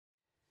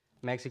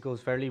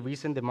Mexico's fairly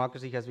recent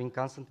democracy has been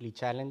constantly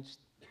challenged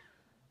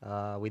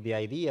with the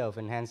idea of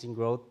enhancing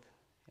growth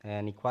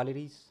and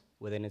equalities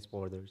within its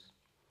borders.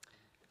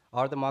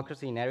 Our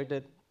democracy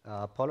inherited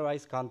a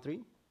polarized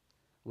country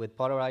with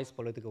polarized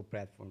political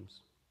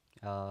platforms.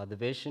 The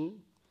vision,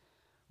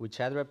 which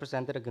had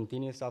represented a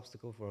continuous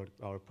obstacle for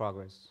our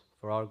progress,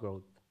 for our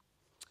growth.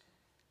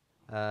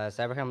 As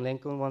Abraham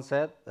Lincoln once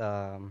said,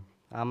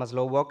 I'm a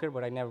slow walker,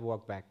 but I never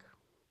walk back.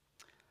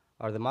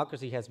 Our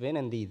democracy has been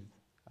indeed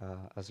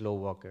a slow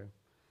walker.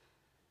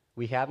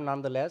 We have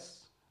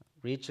nonetheless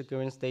reached a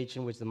current stage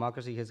in which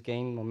democracy has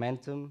gained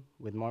momentum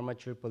with more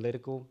mature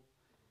political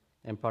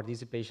and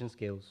participation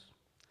skills,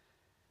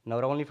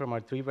 not only from our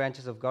three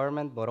branches of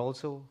government, but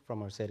also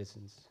from our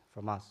citizens,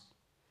 from us.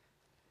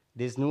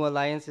 These new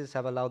alliances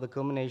have allowed the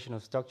culmination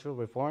of structural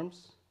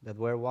reforms that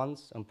were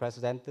once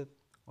unprecedented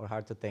or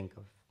hard to think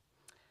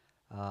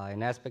of,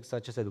 in aspects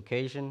such as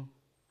education,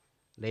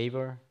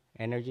 labor,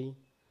 energy,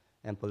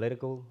 and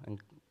political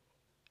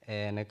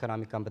and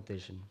economic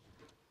competition.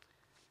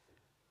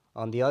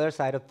 On the other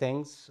side of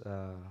things,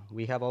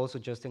 we have also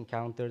just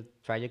encountered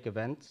tragic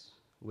events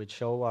which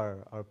show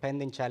our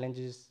pending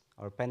challenges,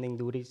 our pending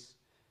duties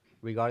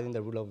regarding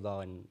the rule of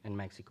law in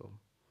Mexico.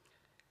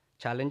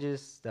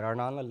 Challenges that are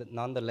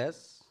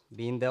nonetheless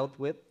being dealt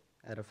with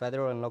at a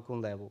federal and local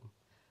level,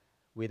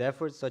 with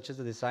efforts such as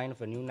the design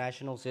of a new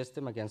national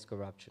system against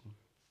corruption.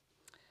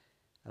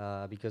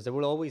 Because there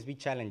will always be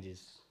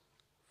challenges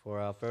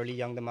for a fairly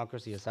young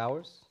democracy as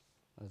ours,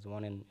 as the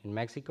one in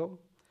Mexico,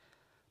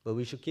 but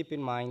we should keep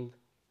in mind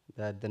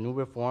that the new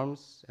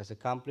reforms as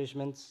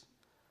accomplishments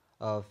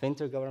of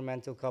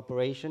intergovernmental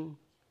cooperation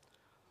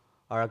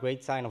are a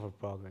great sign of our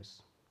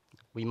progress.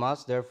 We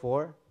must,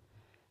 therefore,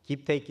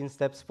 keep taking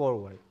steps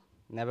forward,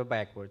 never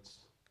backwards.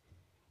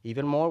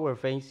 Even more, we're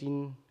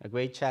facing a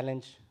great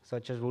challenge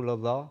such as rule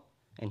of law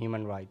and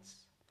human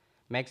rights.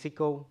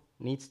 Mexico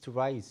needs to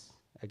rise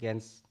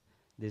against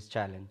this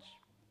challenge.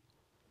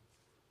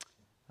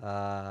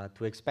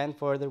 To expand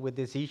further with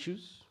these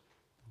issues,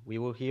 we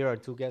will hear our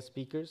two guest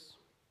speakers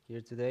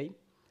here today,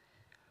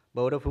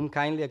 both of whom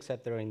kindly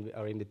accepted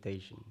our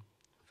invitation.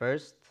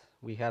 First,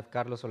 we have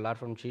Carlos Solar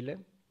from Chile,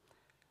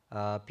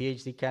 a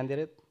PhD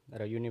candidate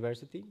at our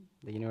university,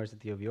 the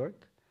University of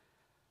York.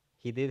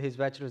 He did his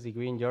bachelor's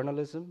degree in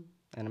journalism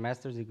and a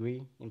master's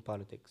degree in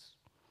politics.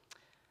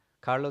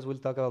 Carlos will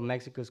talk about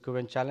Mexico's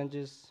current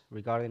challenges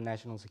regarding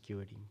national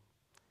security.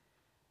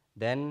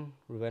 Then,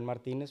 Rubén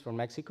Mártinez from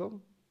Mexico,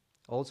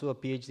 also a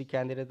PhD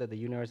candidate at the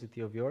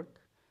University of York.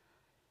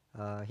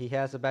 He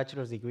has a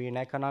bachelor's degree in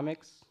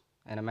economics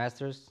and a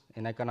master's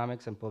in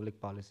economics and public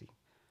policy.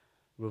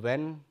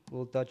 Rubén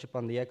will touch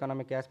upon the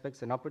economic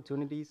aspects and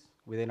opportunities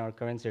within our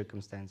current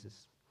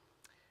circumstances.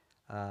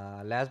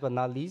 Last but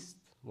not least,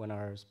 when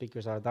our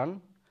speakers are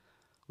done,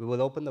 we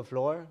will open the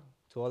floor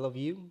to all of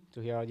you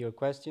to hear your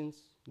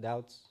questions,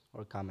 doubts,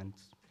 or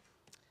comments.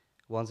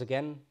 Once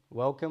again,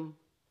 welcome,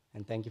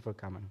 and thank you for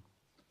coming.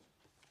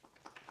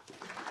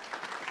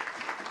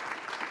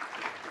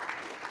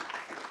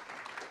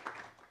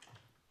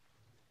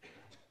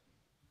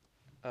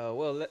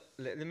 Well,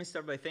 let me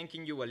start by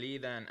thanking you,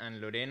 Walid and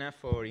Lorena,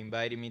 for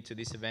inviting me to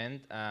this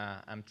event.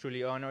 I'm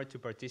truly honored to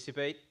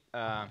participate,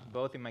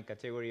 both in my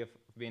category of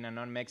being a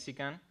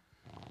non-Mexican,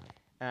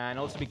 and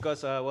also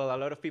because, well, a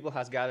lot of people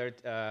has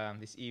gathered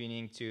this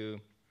evening to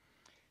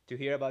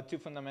hear about two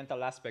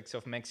fundamental aspects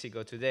of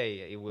Mexico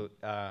today.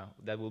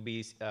 That will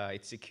be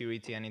its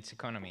security and its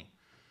economy.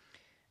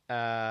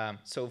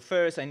 So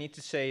first, I need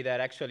to say that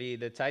actually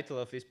the title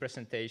of this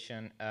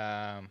presentation,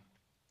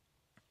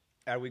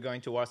 Are we going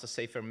towards a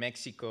safer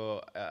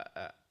Mexico?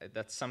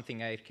 That's something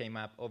that came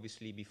up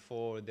obviously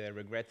before the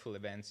regretful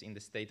events in the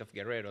state of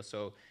Guerrero.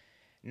 So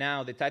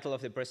now the title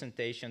of the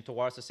presentation,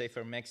 Towards a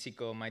Safer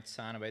Mexico, might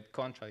sound a bit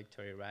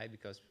contradictory, right?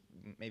 Because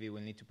maybe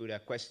we'll need to put a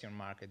question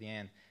mark at the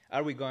end.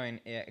 Are we going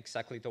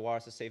exactly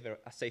towards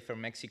a safer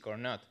Mexico or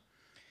not?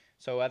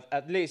 So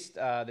at least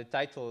the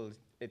title,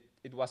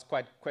 it was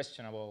quite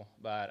questionable,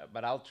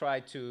 but I'll try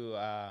to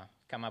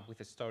come up with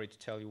a story to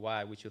tell you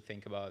why we should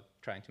think about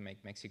trying to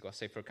make Mexico a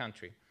safer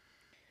country.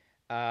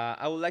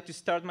 I would like to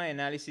start my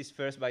analysis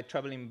first by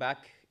traveling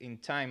back in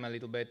time a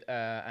little bit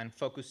and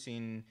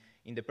focusing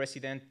in the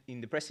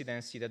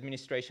presidency, the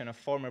administration of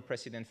former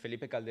President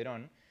Felipe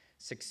Calderón,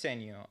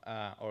 sexenio,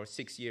 or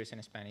 6 years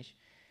in Spanish,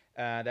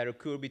 that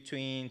occurred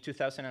between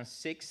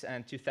 2006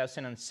 and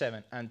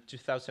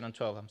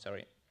 2012, I'm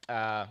sorry.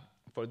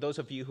 For those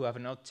of you who have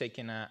not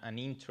taken an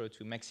intro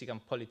to Mexican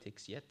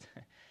politics yet,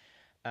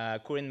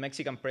 current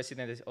Mexican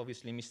president is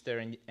obviously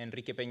Mr.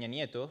 Enrique Peña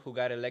Nieto, who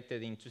got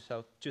elected in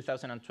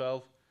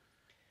 2012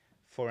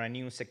 for a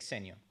new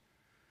sexenio.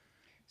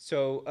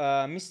 So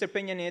Mr.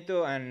 Peña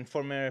Nieto and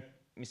former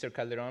Mr.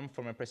 Calderón,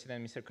 former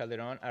President Mr.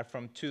 Calderón, are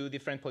from two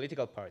different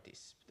political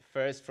parties.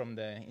 First from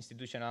the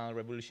Institutional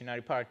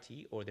Revolutionary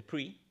Party, or the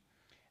PRI,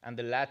 and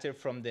the latter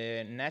from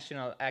the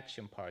National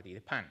Action Party, the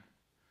PAN.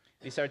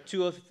 These are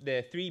two of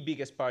the three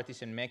biggest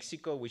parties in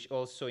Mexico, which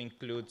also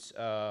includes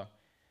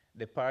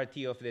the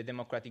Party of the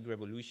Democratic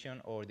Revolution,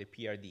 or the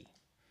PRD.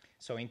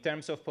 So in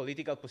terms of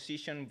political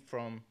position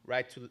from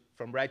right to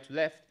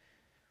left,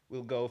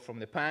 we'll go from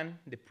the PAN,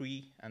 the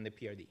PRI, and the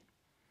PRD.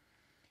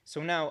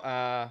 So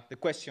now the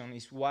question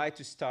is why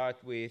to start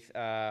with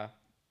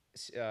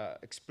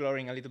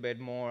exploring a little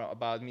bit more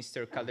about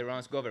Mr.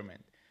 Calderon's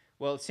government.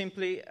 Well,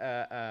 simply,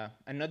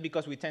 and not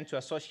because we tend to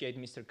associate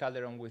Mr.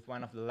 Calderon with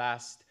one of the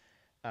last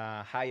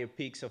higher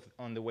peaks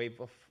on the wave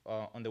of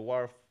on the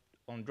war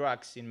on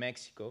drugs in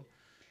Mexico,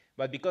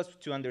 but because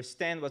to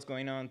understand what's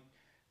going on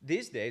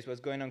these days,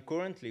 what's going on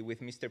currently with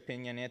Mr.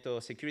 Peña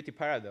Nieto's security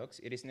paradox,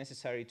 it is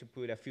necessary to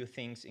put a few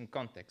things in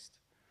context.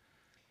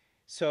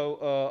 So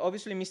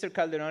obviously, Mr.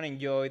 Calderon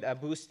enjoyed a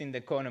boost in the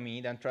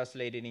economy that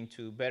translated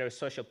into better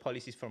social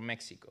policies for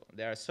Mexico.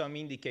 There are some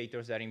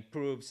indicators that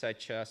improved,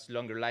 such as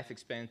longer life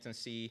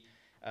expectancy,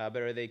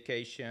 better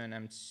education,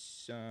 and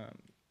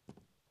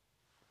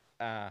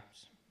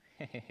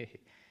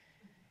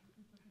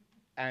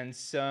and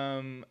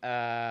some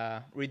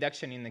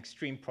reduction in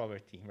extreme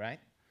poverty,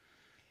 right?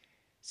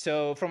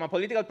 So from a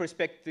political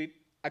perspective,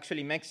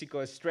 actually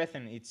Mexico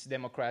strengthened its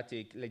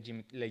democratic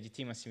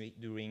legitimacy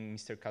during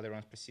Mr.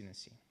 Calderon's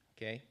presidency,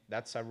 okay?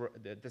 That's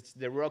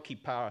the rocky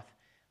path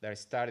that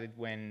started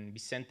when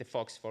Vicente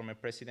Fox, former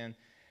president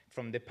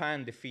from the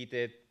PAN,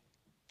 defeated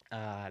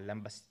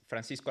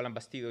Francisco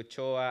Lambastido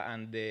Ochoa,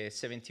 and the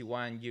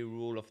 71-year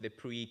rule of the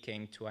PRI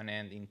came to an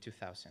end in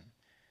 2000.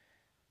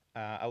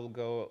 I will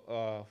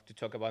go to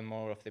talk about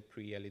more of the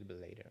PRI a little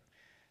bit later.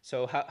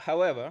 So,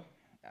 however,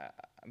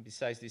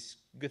 besides these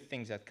good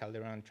things that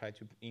Calderon tried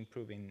to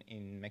improve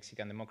in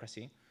Mexican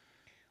democracy,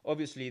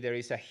 obviously there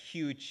is a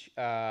huge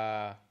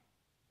effort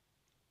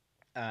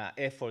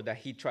that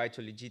he tried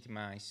to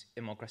legitimize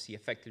democracy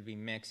effectively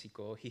in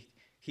Mexico.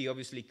 He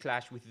obviously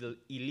clashed with the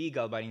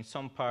illegal, but in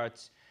some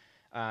parts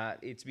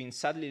it's been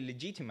sadly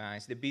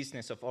legitimized, the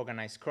business of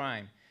organized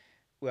crime,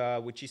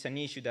 which is an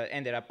issue that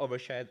ended up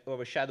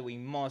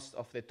overshadowing most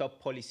of the top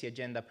policy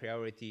agenda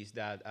priorities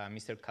that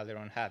Mr.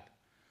 Calderon had.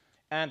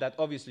 And that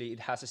obviously it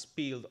has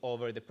spilled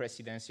over the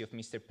presidency of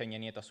Mr. Peña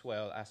Nieto as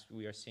well, as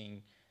we are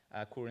seeing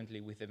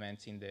currently with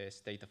events in the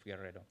state of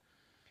Guerrero.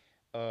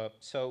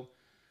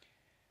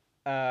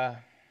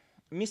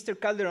 Mr.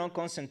 Calderon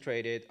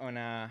concentrated on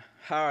a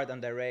hard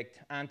and direct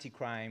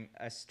anti-crime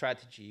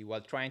strategy while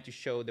trying to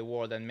show the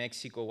world that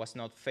Mexico was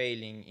not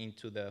failing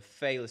into the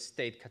failed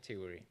state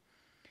category,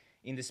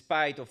 in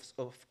spite of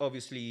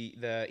obviously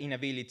the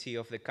inability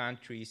of the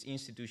country's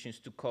institutions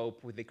to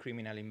cope with the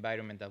criminal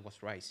environment that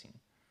was rising.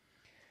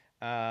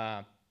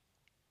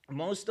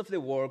 Most of the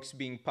works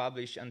being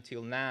published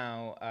until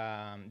now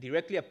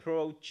directly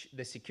approach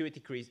the security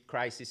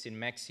crisis in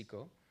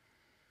Mexico,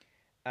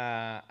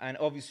 and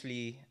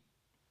obviously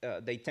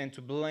they tend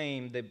to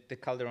blame the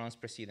Calderon's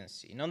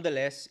presidency.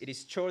 Nonetheless, it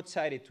is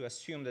short-sighted to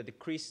assume that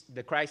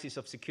the crisis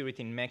of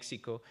security in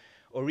Mexico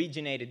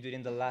originated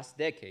during the last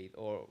decade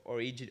or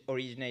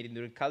originated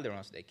during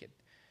Calderon's decade.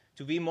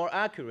 To be more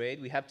accurate,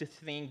 we have to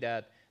think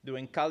that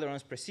during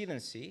Calderon's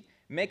presidency,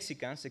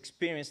 Mexicans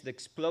experienced the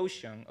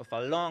explosion of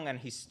a long and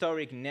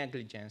historic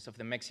negligence of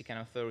the Mexican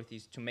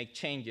authorities to make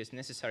changes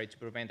necessary to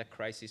prevent a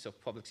crisis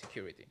of public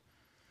security.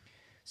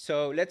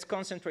 So let's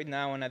concentrate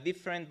now on a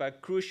different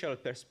but crucial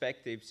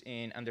perspectives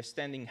in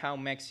understanding how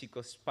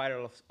Mexico's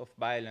spiral of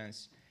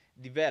violence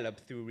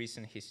developed through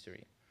recent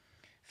history.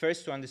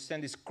 First, to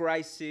understand this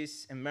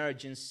crisis,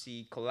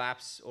 emergency,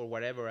 collapse, or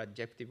whatever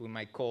adjective we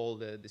might call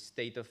the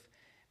state of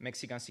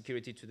Mexican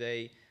security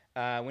today,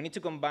 we need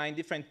to combine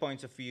different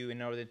points of view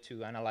in order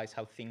to analyze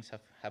how things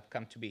have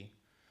come to be.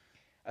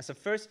 As a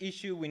first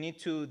issue, we need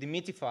to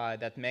demystify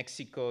that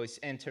Mexico is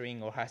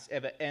entering or has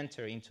ever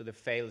entered into the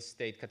failed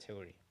state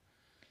category.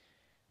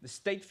 The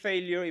state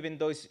failure, even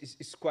though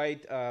is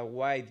quite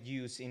wide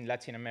use in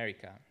Latin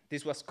America,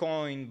 this was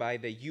coined by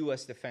the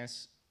US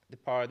Defense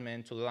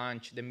Department to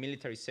launch the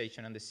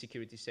militarization and the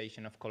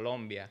securitization of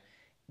Colombia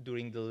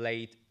during the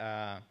late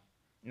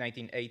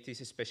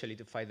 1980s, especially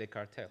to fight the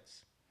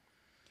cartels.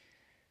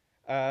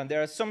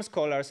 There are some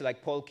scholars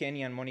like Paul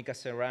Kenny and Monica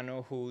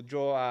Serrano who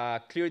draw a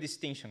clear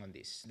distinction on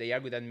this. They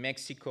argue that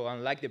Mexico,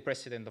 unlike the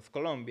president of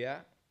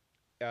Colombia,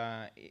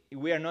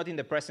 we are not in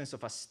the presence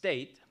of a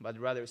state, but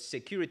rather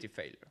security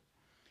failure.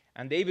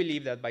 And they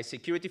believe that by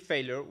security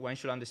failure, one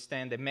should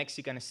understand the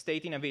Mexican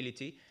state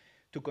inability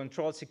to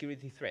control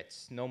security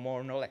threats, no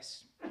more, no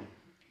less.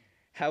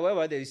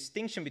 However, the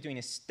distinction between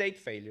a state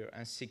failure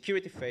and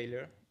security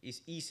failure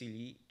is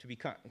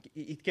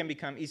it can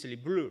become easily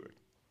blurred.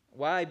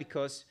 Why?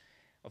 Because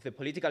of the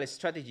political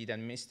strategy that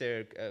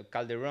Mr.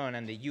 Calderon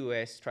and the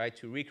US tried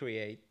to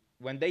recreate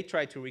when they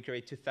tried to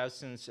recreate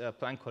 2000's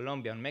Plan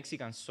Colombia on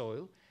Mexican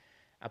soil,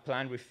 a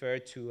plan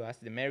referred to as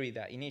the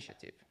Mérida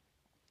Initiative.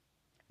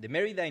 The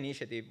Mérida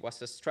Initiative was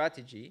a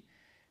strategy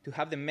to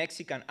have the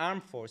Mexican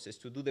armed forces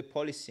to do the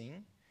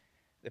policing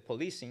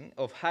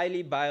of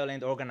highly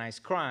violent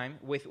organized crime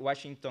with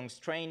Washington's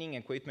training,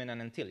 equipment,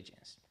 and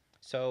intelligence.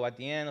 So at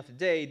the end of the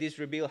day, this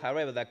revealed,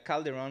 however, that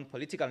Calderon's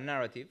political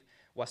narrative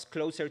was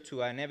closer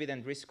to an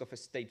evident risk of a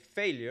state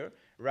failure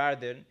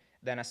rather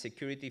than a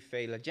security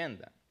fail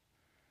agenda.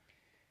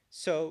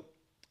 So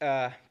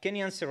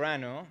Kenny and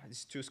Serrano,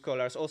 these two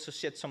scholars, also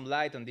shed some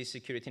light on these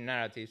security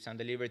narratives and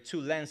delivered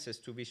two lenses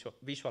to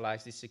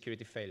visualize this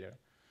security failure.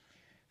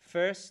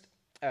 First,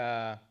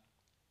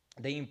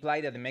 they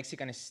imply that the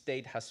Mexican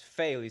state has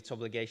failed its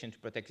obligation to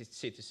protect its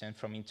citizens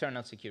from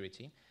internal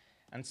security.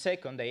 And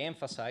second, they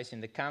emphasize in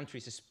the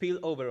country's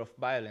spillover of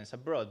violence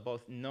abroad,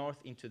 both north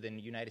into the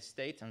United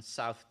States and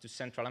south to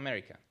Central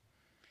America.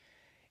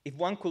 If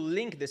one could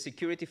link the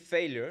security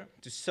failure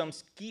to some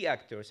key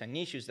actors and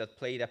issues that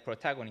played a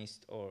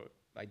protagonist, or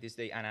by this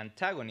day, an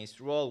antagonist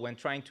role when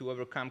trying to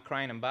overcome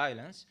crime and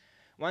violence,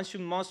 one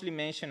should mostly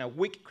mention a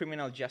weak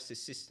criminal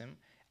justice system,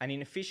 an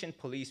inefficient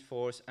police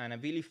force, and a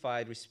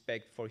vilified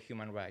respect for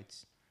human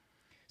rights.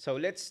 So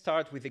let's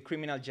start with the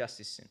criminal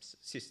justice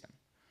system.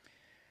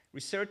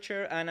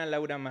 Researcher Ana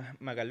Laura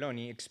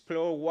Magaloni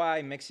explored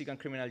why Mexican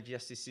criminal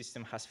justice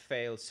system has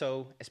failed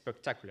so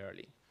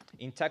spectacularly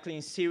in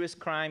tackling serious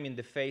crime in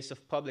the face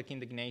of public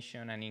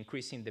indignation and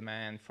increasing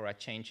demand for a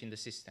change in the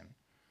system.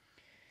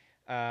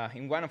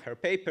 In one of her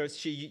papers,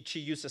 she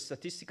used a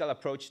statistical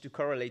approach to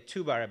correlate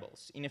two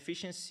variables,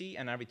 inefficiency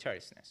and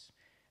arbitrariness.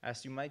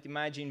 As you might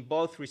imagine,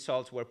 both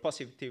results were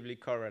positively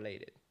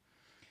correlated.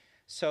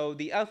 So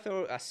the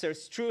author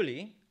asserts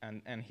truly,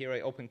 and here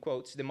I open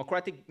quotes,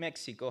 democratic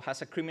Mexico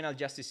has a criminal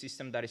justice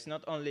system that is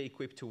not only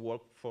equipped to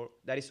work for,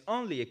 that is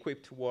only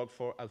equipped to work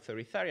for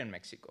authoritarian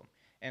Mexico,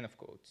 end of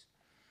quotes.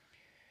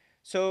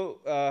 So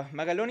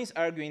Magaloni is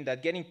arguing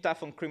that getting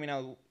tough on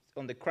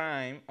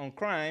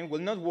crime will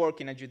not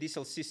work in a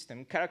judicial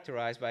system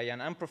characterized by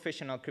an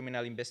unprofessional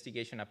criminal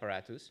investigation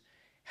apparatus,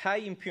 high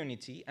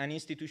impunity, and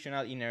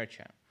institutional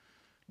inertia.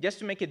 Just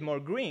to make it more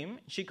grim,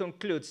 she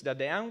concludes that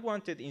the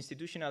unwanted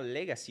institutional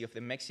legacy of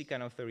the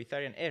Mexican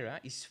authoritarian era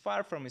is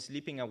far from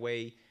slipping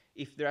away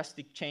if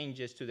drastic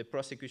changes to the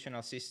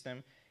prosecutional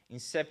system,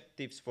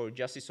 incentives for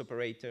justice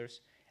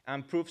operators,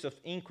 and proofs of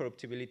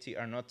incorruptibility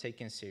are not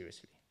taken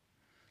seriously.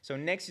 So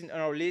next in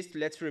our list,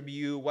 let's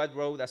review what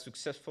road a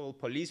successful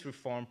police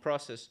reform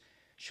process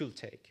should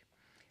take.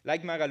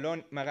 Like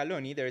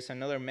Magaloni, there is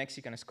another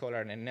Mexican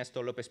scholar,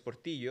 Ernesto López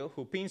Portillo,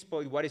 who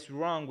pinpoints what is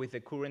wrong with the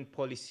current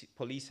police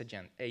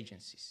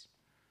agencies.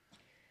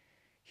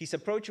 His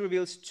approach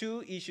reveals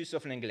two issues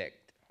of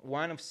neglect,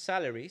 one of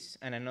salaries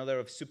and another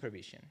of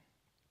supervision.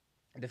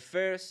 The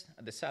first,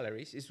 the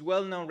salaries, is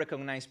well-known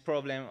recognized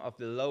problem of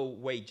the low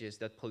wages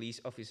that police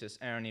officers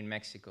earn in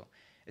Mexico,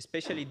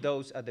 especially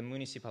those at the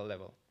municipal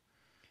level.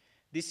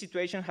 This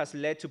situation has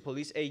led to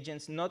police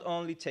agents not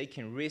only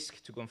taking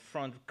risk to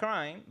confront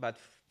crime, but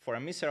for a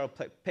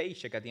miserable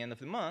paycheck at the end of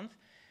the month,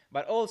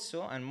 but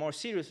also, and more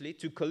seriously,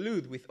 to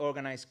collude with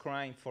organized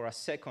crime for a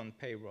second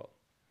payroll.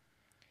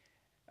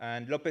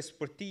 And López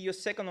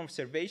Portillo's second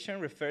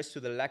observation refers to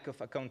the lack of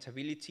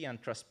accountability and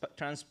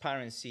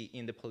transparency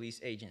in the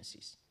police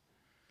agencies.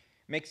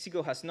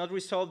 Mexico has not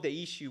resolved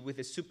the issue with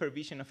the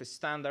supervision of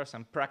standards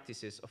and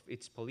practices of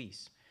its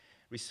police,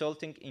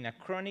 resulting in a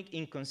chronic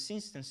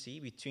inconsistency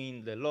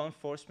between the law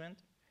enforcement,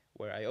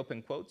 where I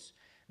open quotes,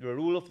 the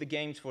rule of the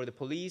games for the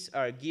police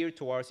are geared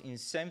towards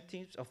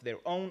incentives of their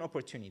own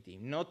opportunity,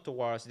 not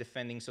towards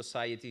defending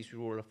society's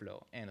rule of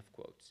law, end of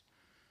quotes.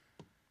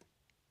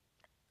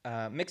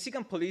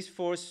 Mexican police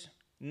force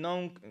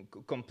known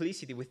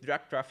complicity with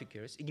drug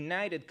traffickers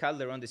ignited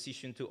Calderon's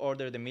decision to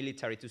order the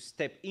military to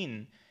step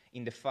in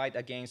the fight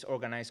against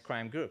organized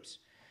crime groups.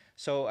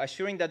 So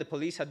assuring that the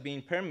police had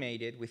been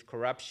permeated with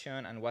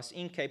corruption and was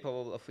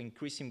incapable of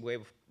increasing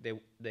the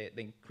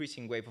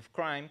increasing wave of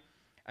crime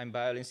and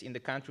violence in the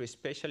country,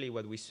 especially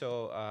what we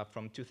saw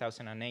from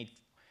 2008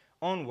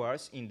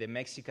 onwards in the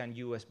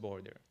Mexican-US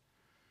border.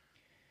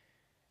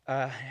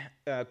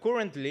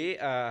 Currently,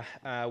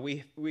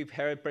 we've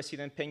heard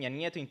President Peña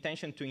Nieto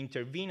intention to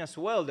intervene as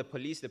well the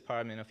police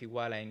department of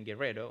Iguala and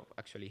Guerrero,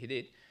 actually he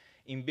did,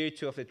 in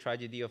virtue of the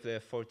tragedy of the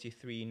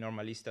 43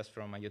 normalistas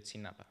from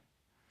Ayotzinapa.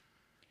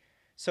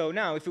 So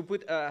now, if we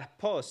put a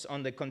pause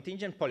on the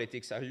contingent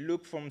politics and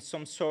look from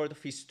some sort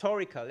of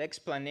historical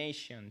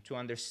explanation to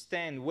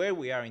understand where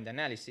we are in the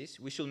analysis,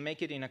 we should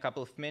make it in a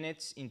couple of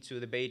minutes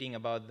into debating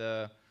about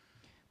the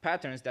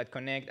patterns that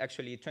connect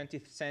actually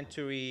 20th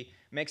century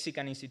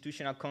Mexican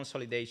institutional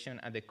consolidation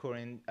and the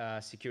current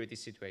security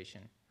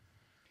situation.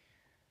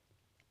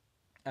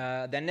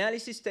 The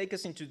analysis takes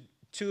us into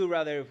two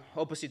rather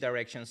opposite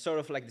directions, sort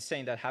of like the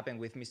same that happened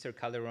with Mr.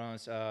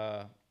 Calderon's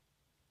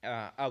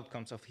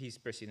outcomes of his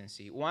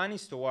presidency. One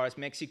is towards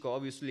Mexico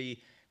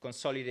obviously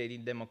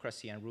consolidating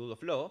democracy and rule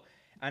of law,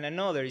 and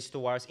another is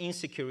towards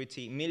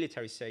insecurity,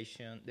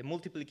 militarization, the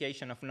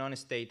multiplication of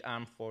non-state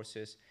armed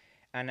forces,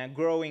 and a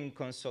growing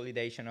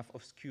consolidation of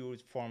obscure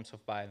forms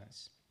of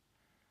violence.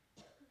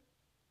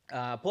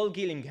 Paul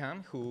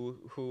Gillingham,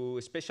 who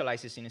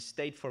specializes in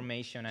state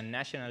formation and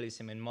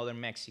nationalism in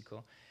modern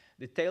Mexico,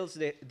 details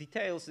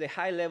the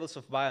high levels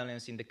of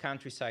violence in the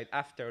countryside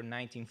after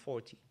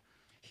 1940.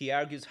 He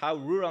argues how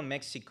rural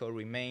Mexico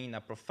remained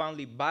a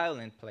profoundly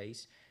violent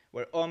place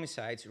where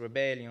homicides,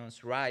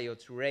 rebellions,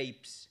 riots,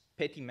 rapes,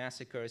 petty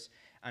massacres,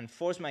 and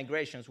forced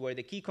migrations were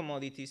the key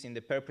commodities in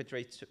the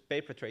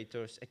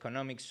perpetrators'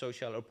 economic,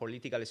 social, or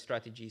political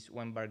strategies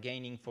when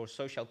bargaining for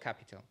social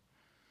capital.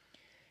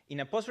 In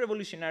a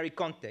post-revolutionary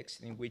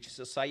context in which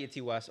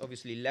society was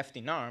obviously left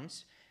in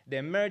arms, the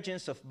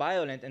emergence of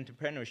violent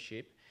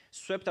entrepreneurship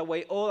swept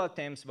away all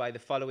attempts by the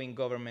following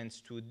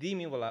governments to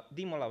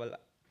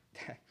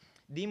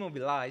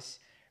demobilize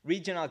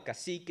regional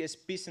caciques,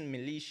 peasant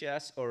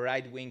militias, or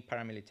right-wing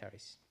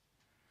paramilitaries.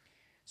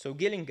 So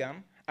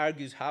Gillingham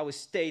argues how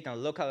state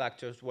and local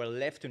actors were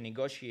left to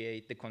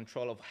negotiate the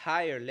control of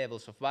higher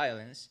levels of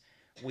violence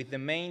with the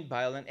main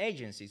violent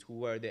agencies, who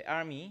were the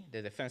army,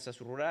 the defensas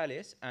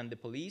rurales, and the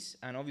police,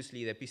 and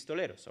obviously the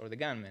pistoleros, or the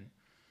gunmen.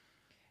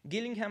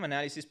 Gillingham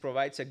analysis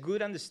provides a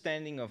good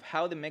understanding of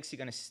how the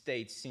Mexican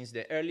state, since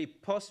the early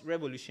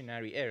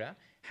post-revolutionary era,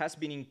 has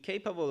been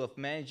incapable of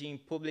managing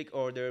public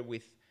order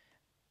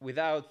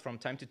without, from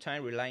time to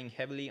time, relying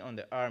heavily on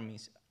the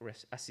army's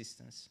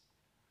assistance.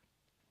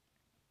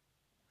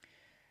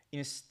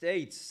 In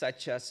states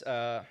such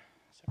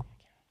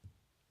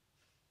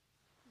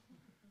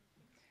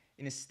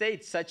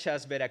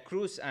as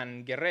Veracruz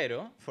and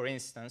Guerrero, for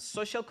instance,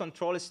 social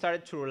control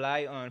started to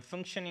rely on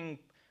functioning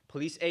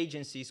police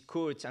agencies,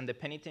 courts, and the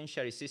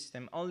penitentiary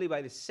system only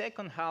by the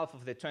second half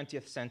of the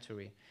 20th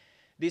century.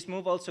 This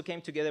move also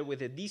came together with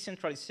the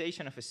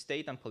decentralization of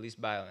state and police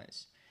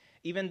violence.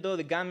 Even though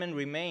the gunmen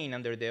remained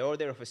under the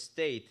order of a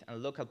state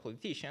and local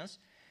politicians,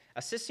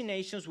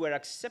 assassinations were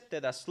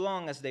accepted as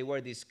long as they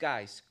were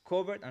disguised,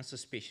 covert, and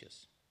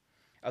suspicious.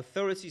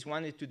 Authorities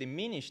wanted to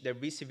diminish their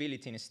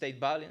visibility in state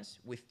violence,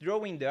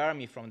 withdrawing the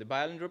army from the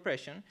violent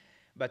repression,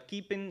 but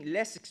keeping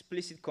less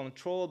explicit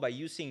control by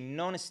using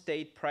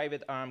non-state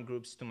private armed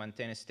groups to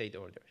maintain state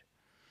order.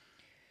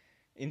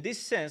 In this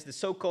sense, the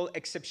so-called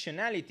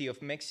exceptionality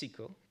of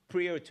Mexico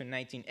prior to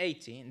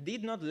 1980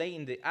 did not lay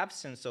in the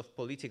absence of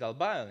political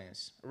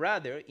violence,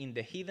 rather in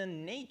the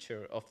hidden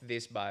nature of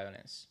this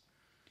violence.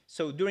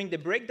 So during the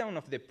breakdown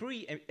of the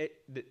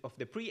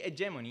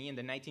pre-hegemony in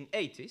the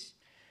 1980s,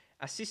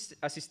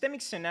 a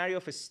systemic scenario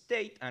of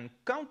state and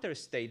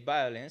counter-state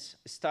violence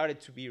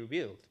started to be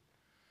revealed.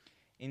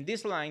 In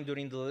this line,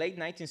 during the late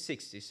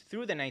 1960s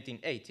through the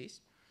 1980s,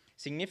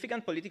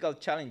 significant political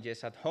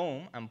challenges at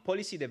home and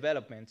policy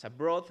developments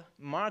abroad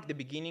marked the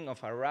beginning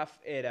of a rough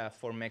era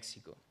for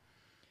Mexico.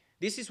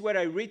 This is where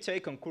I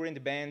retake on current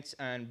events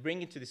and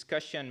bring into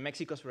discussion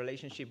Mexico's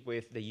relationship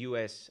with the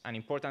US, an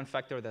important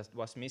factor that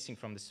was missing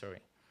from the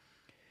story.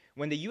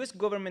 When the US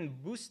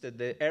government boosted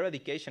the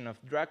eradication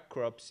of drug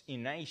crops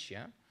in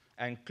Asia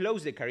and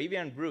closed the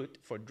Caribbean route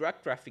for drug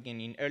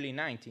trafficking in early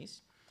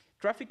 90s,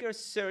 traffickers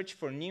searched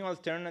for new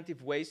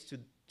alternative ways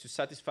to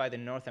satisfy the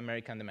North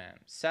American demand.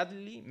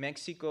 Sadly,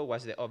 Mexico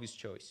was the obvious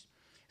choice.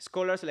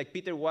 Scholars like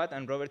Peter Watt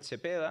and Robert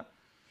Sepúlveda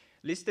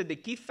listed the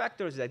key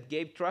factors that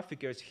gave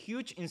traffickers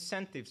huge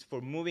incentives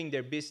for moving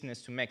their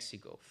business to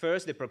Mexico.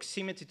 First, the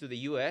proximity to the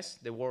US,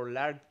 the world's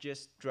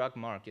largest drug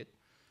market,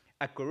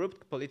 a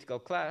corrupt political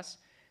class,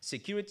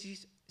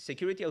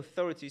 security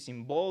authorities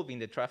involved in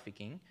the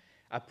trafficking,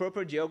 a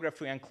proper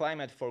geography and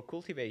climate for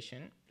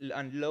cultivation,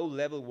 and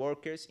low-level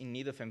workers in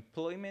need of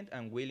employment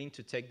and willing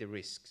to take the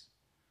risks.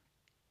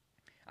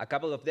 A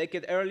couple of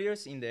decades earlier,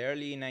 in the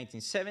early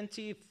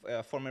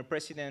 1970s, former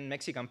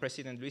Mexican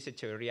President Luis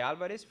Echeverría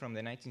Álvarez from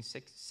the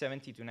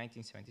 1970 to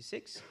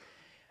 1976,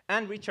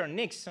 and Richard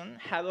Nixon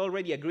had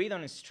already agreed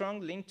on a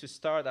strong link to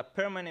start a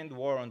permanent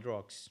war on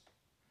drugs.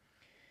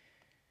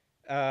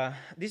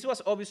 This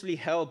was obviously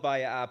held by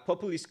a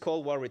populist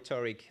Cold War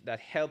rhetoric that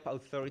helped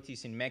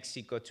authorities in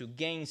Mexico to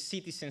gain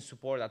citizen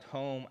support at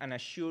home and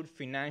assured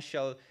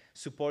financial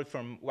support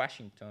from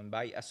Washington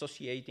by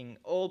associating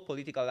all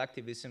political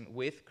activism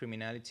with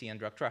criminality and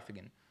drug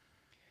trafficking.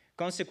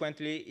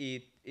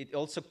 Consequently, it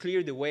also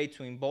cleared the way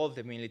to involve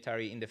the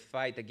military in the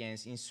fight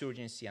against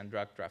insurgency and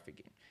drug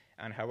trafficking.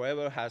 And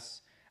however,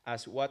 as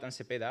Watt and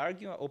Cepeda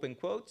argue, open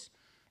quotes,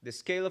 the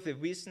scale of the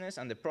business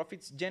and the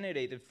profits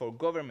generated for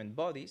government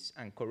bodies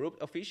and corrupt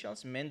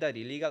officials meant that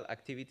illegal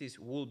activities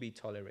would be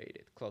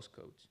tolerated, close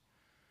quotes.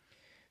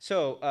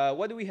 So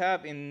what do we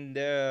have in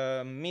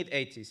the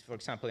mid-80s, for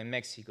example, in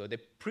Mexico? The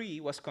PRI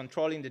was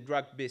controlling the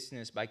drug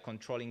business by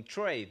controlling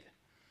trade.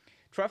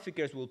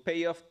 Traffickers will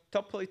pay off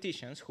top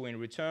politicians who in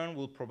return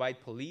will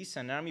provide police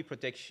and army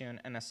protection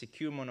and a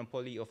secure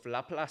monopoly of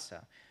La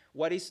Plaza.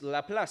 What is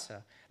La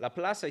Plaza? La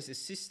Plaza is a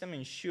system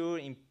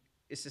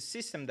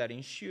that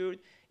ensured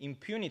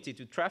impunity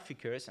to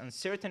traffickers and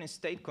certain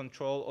state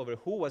control over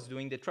who was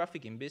doing the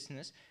trafficking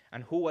business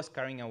and who was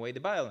carrying away the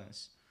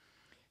violence.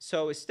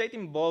 So state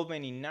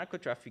involvement in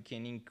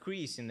narco-trafficking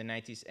increased in the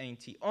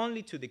 1980s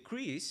only to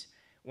decrease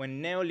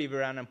when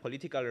neoliberal and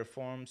political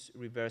reforms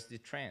reversed the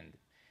trend.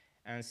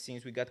 And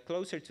since we got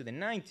closer to the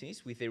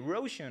 90s, with the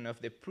erosion of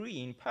the PRI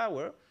in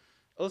power,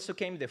 also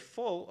came the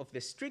fall of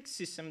the strict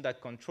system that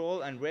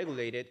controlled and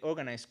regulated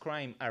organized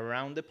crime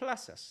around the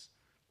plazas.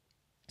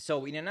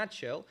 So in a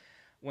nutshell,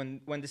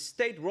 when the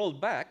state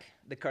rolled back,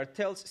 the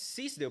cartels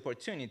seized the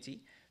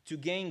opportunity to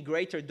gain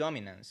greater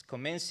dominance,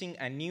 commencing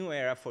a new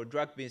era for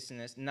drug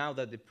business now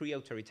that the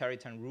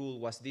pre-authoritarian rule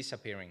was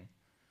disappearing.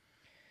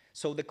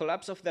 So the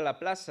collapse of the La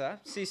Plaza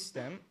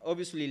system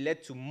obviously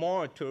led to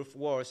more turf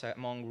wars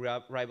among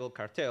rival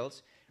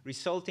cartels,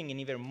 resulting in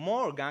even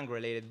more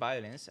gang-related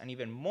violence and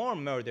even more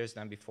murders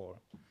than before.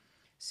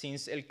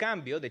 Since El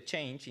Cambio, the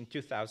change in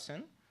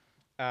 2000,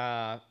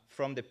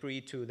 from the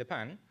pre to the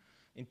pan,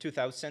 in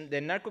 2000,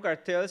 the narco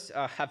cartels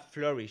have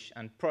flourished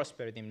and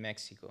prospered in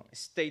Mexico.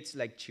 States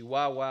like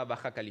Chihuahua,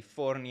 Baja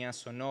California,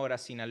 Sonora,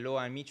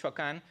 Sinaloa, and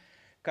Michoacán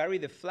carry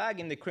the flag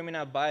in the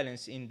criminal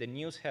violence in the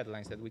news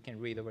headlines that we can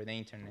read over the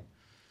internet,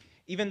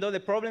 even though the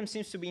problem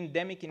seems to be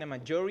endemic in a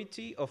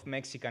majority of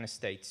Mexican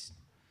states.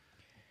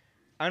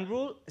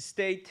 Unruled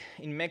states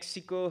in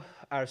Mexico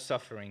are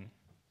suffering.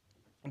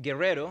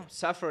 Guerrero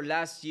suffered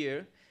last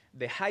year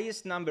the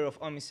highest number of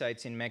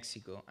homicides in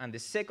Mexico and the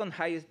second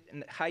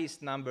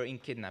highest number in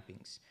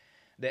kidnappings.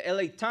 The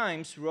LA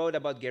Times wrote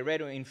about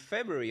Guerrero in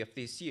February of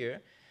this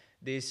year.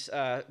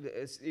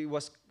 It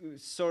was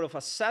sort of a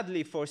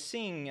sadly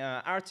foreseen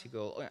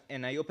article,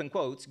 and I open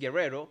quotes,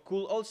 Guerrero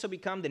could also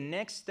become the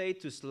next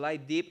state to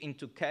slide deep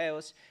into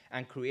chaos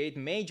and create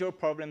major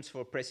problems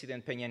for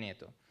President Peña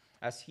Nieto,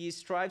 as he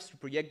strives to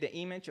project the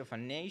image of a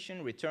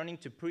nation returning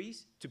to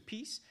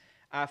peace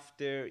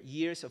after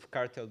years of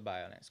cartel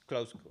violence,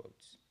 close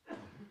quotes.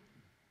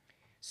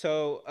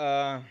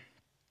 So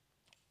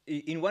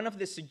in one of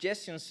the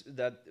suggestions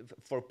that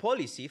for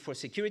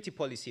security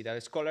policy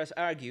that scholars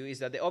argue is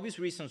that the obvious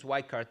reasons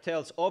why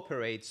cartels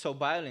operate so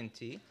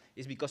violently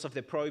is because of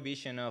the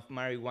prohibition of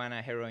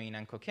marijuana, heroin,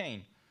 and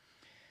cocaine.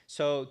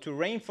 So to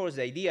reinforce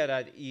the idea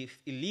that if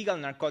illegal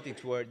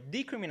narcotics were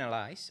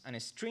decriminalized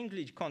and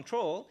strictly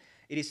controlled,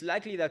 it is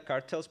likely that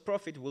cartels'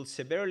 profit will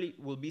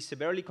be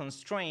severely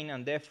constrained,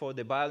 and therefore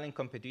the violent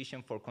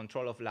competition for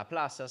control of La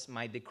Plazas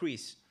might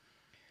decrease.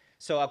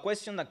 So a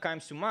question that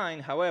comes to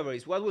mind, however,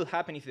 is what will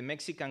happen if the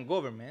Mexican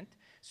government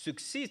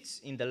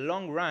succeeds in the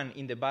long run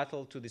in the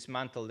battle to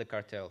dismantle the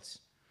cartels?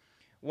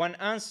 One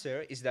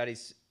answer is that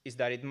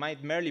it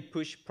might merely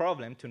push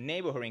problems to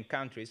neighboring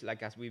countries,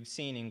 like as we've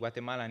seen in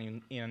Guatemala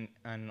and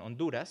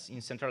Honduras in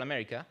Central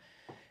America,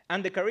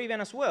 and the Caribbean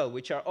as well,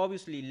 which are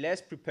obviously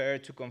less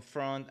prepared to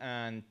confront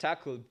and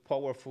tackle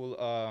powerful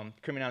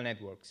criminal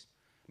networks.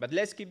 But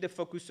let's keep the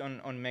focus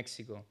on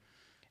Mexico.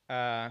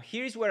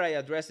 Here is where I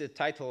address the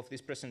title of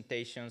these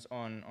presentations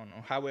on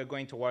how we're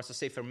going towards a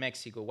safer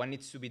Mexico, what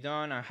needs to be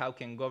done, and how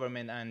can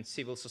government and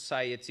civil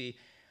society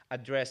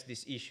address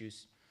these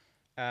issues.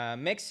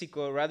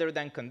 Mexico, rather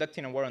than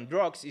conducting a war on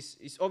drugs,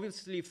 is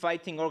obviously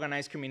fighting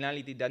organized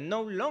criminality that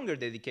no longer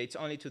dedicates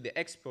only to the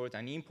export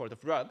and import of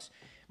drugs,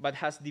 but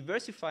has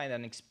diversified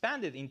and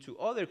expanded into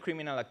other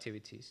criminal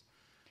activities.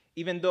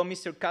 Even though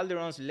Mr.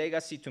 Calderon's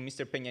legacy to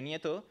Mr. Peña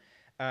Nieto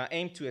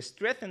aimed to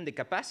strengthen the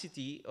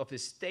capacity of the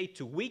state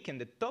to weaken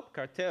the top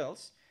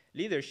cartels'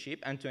 leadership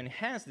and to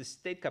enhance the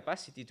state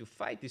capacity to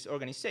fight these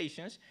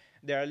organizations,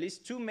 there are at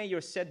least two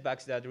major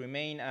setbacks that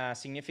remain a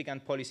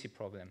significant policy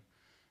problem.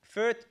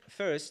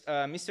 First,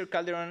 Mr.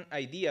 Calderon's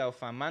idea of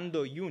a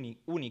mando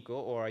único,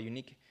 or a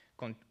unique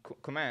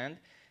command,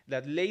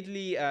 that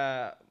lately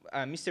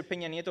Mr.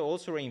 Peña Nieto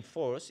also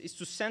reinforced, is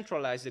to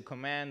centralize the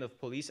command of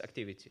police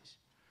activities.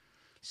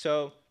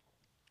 So,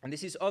 and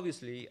this is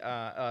obviously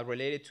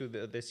related to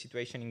the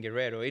situation in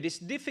Guerrero. It is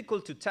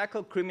difficult to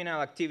tackle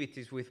criminal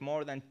activities with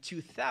more than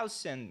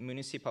 2,000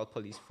 municipal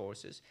police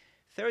forces,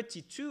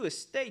 32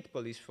 state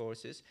police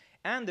forces,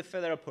 and the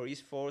federal police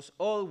force,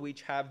 all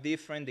which have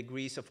different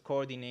degrees of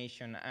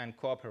coordination and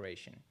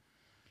cooperation.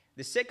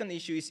 The second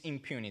issue is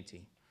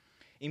impunity.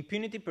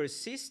 Impunity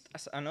persists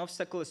as an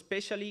obstacle,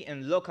 especially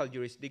in local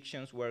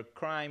jurisdictions where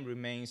crime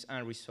remains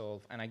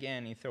unresolved. And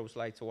again, it throws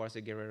light towards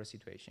the Guerrero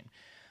situation.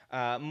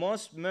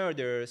 Most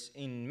murders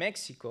in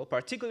Mexico,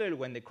 particularly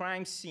when the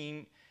crime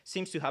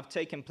seems to have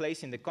taken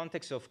place in the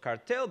context of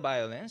cartel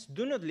violence,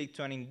 do not lead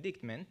to an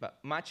indictment, but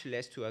much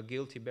less to a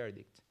guilty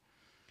verdict.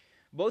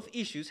 Both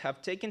issues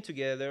have taken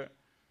together,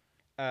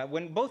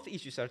 when both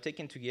issues are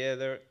taken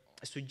together,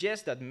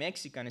 suggests that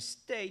Mexican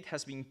state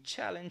has been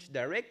challenged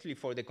directly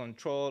for the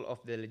control of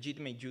the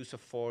legitimate use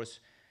of force,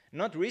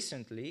 not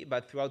recently,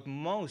 but throughout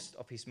most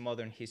of its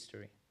modern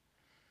history.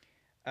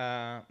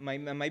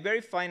 My very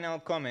final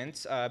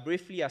comments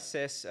briefly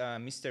assess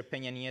Mr.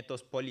 Peña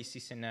Nieto's policy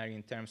scenario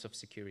in terms of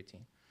security.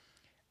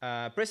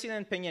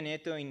 President Peña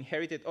Nieto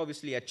inherited,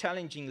 obviously, a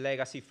challenging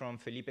legacy from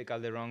Felipe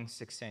Calderón's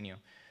sexenio.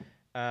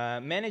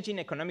 Managing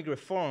economic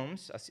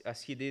reforms,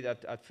 as he did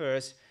at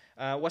first,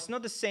 was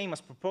not the same as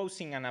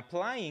proposing and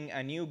applying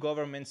a new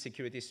government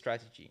security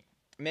strategy.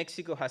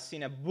 Mexico has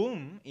seen a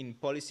boom in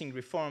policing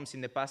reforms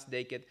in the past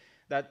decade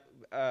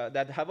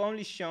that have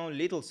only shown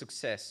little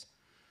success.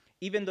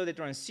 Even though the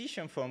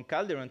transition from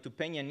Calderón to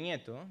Peña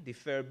Nieto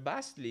differed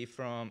vastly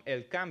from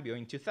El Cambio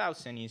in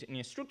 2000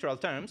 in structural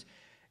terms,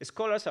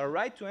 scholars are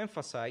right to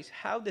emphasize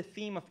how the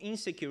theme of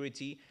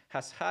insecurity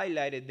has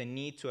highlighted the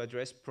need to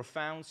address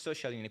profound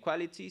social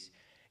inequalities,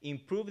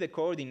 improve the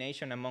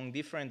coordination among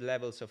different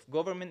levels of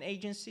government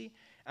agency,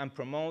 and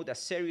promote a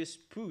serious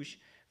push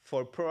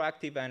for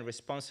proactive and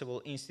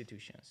responsible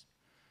institutions.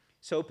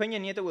 So Peña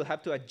Nieto will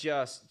have to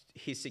adjust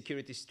his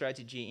security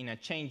strategy in a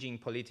changing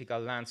political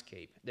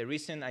landscape. The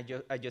recent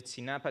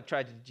Ayotzinapa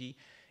tragedy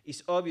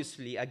is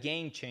obviously a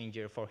game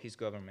changer for his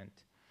government.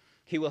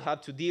 He will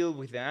have to deal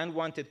with the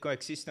unwanted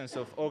coexistence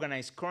of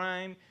organized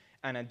crime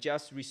and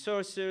adjust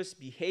resources,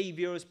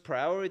 behaviors,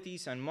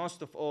 priorities, and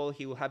most of all,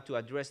 he will have to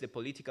address the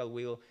political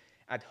will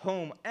at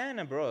home and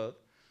abroad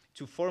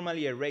to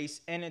formally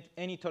erase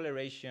any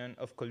toleration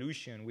of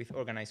collusion with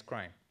organized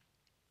crime.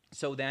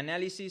 So the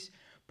analysis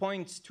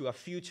points to a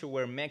future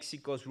where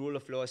Mexico's rule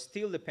of law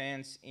still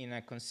depends in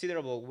a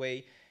considerable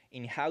way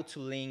in how to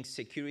link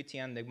security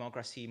and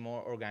democracy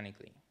more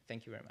organically.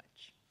 Thank you very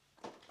much.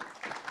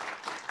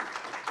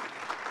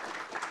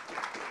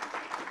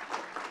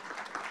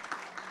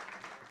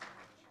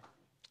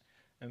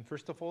 And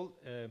first of all,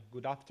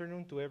 good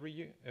afternoon to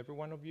every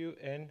one of you,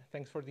 and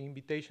thanks for the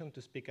invitation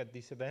to speak at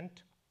this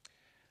event.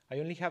 I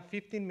only have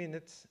 15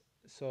 minutes,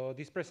 so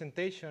this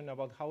presentation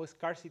about how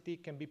scarcity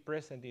can be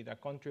present in a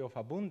country of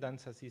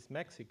abundance, as is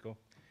Mexico,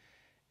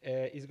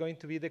 is going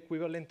to be the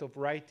equivalent of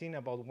writing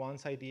about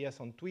one's ideas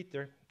on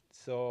Twitter,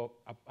 so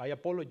I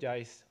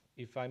apologize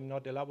if I'm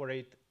not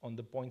elaborate on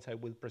the points I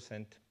will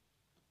present.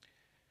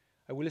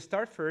 I will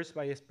start first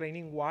by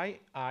explaining why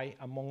I,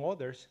 among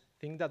others,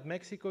 think that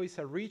Mexico is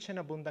a rich and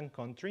abundant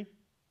country.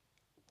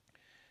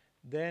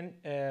 Then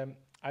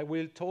I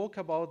will talk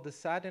about the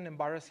sad and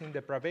embarrassing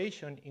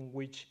deprivation in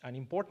which an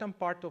important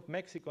part of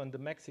Mexico and the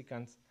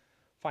Mexicans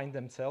find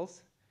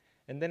themselves.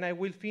 And then I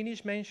will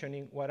finish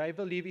mentioning what I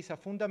believe is a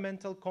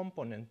fundamental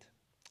component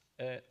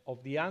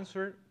of the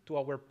answer to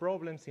our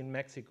problems in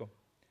Mexico,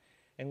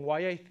 and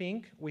why I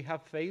think we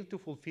have failed to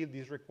fulfill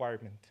this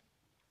requirement.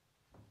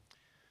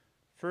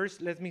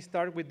 First, let me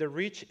start with the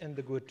rich and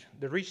the good,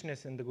 the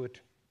richness and the good.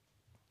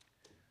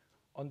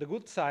 On the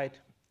good side,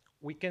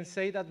 we can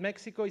say that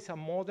Mexico is a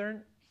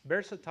modern,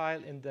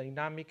 versatile, and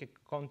dynamic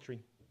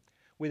country.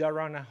 With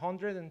around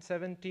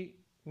 170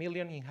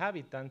 million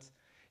inhabitants,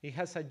 it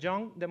has a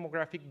young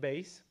demographic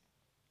base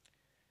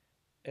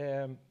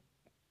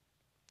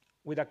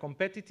with a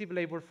competitive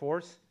labor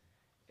force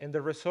and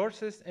the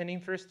resources and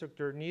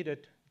infrastructure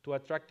needed to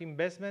attract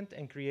investment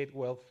and create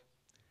wealth.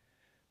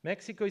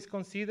 Mexico is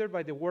considered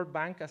by the World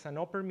Bank as an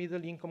upper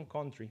middle income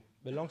country,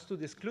 belongs to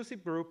the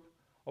exclusive group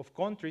of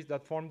countries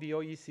that form the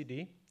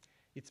OECD.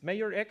 Its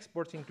major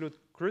exports include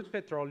crude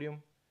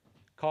petroleum,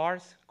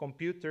 cars,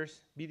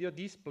 computers, video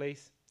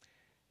displays,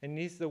 and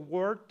is the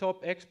world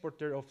top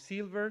exporter of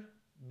silver,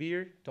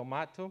 beer,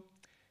 tomato,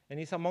 and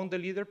is among the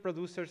leader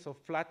producers of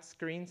flat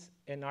screens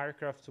and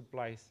aircraft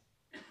supplies.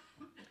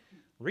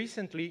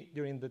 Recently,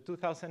 during the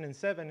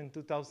 2007 and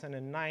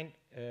 2009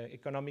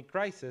 economic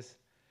crisis,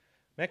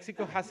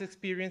 Mexico has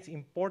experienced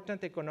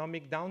important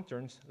economic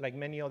downturns like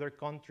many other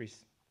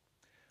countries.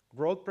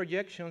 Growth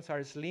projections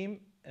are slim,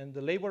 and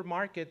the labor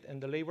market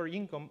and the labor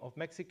income of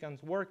Mexican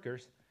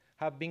workers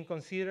have been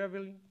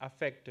considerably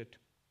affected.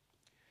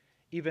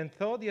 Even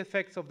though the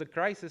effects of the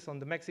crisis on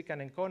the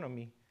Mexican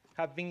economy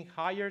have been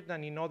higher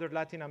than in other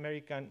Latin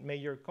American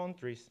major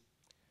countries,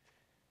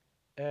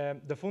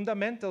 the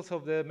fundamentals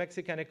of the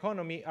Mexican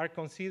economy are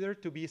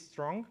considered to be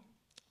strong,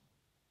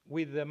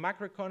 with the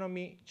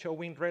macroeconomy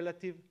showing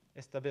relative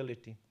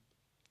stability.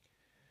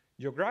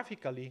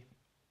 Geographically,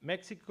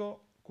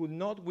 Mexico could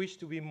not wish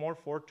to be more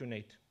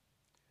fortunate.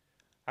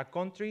 The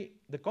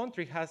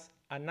country has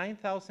a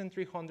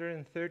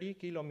 9,330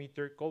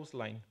 kilometer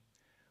coastline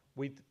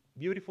with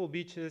beautiful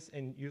beaches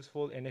and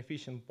useful and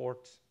efficient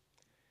ports.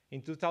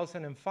 In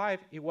 2005,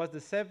 it was the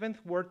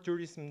 7th world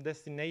tourism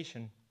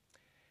destination,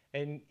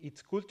 and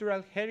its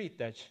cultural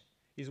heritage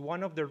is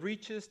one of the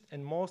richest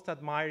and most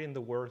admired in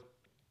the world.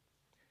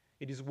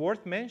 It is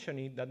worth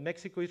mentioning that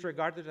Mexico is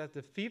regarded as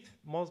the 5th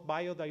most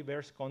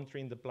biodiverse country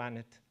in the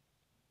planet.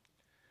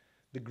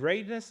 The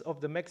greatness of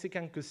the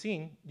Mexican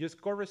cuisine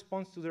just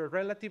corresponds to the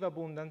relative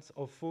abundance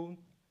of food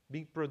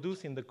being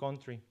produced in the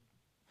country.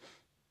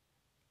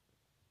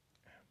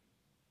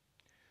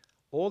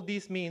 All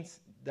this means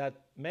that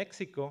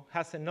Mexico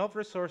has enough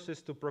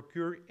resources to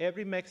procure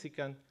every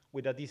Mexican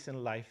with a decent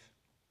life.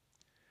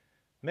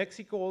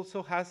 Mexico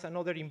also has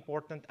another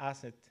important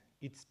asset,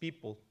 its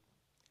people.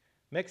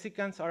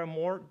 Mexicans are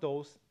more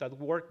those that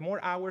work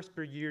more hours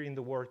per year in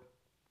the world.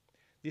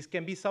 This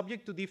can be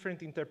subject to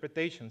different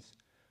interpretations,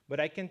 but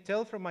I can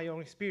tell from my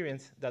own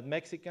experience that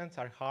Mexicans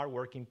are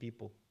hardworking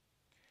people.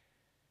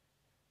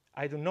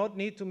 I do not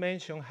need to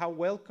mention how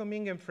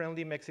welcoming and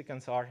friendly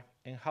Mexicans are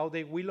and how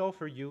they will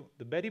offer you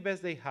the very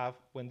best they have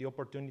when the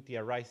opportunity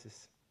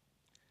arises.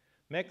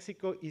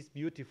 Mexico is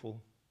beautiful.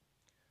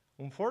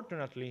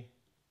 Unfortunately,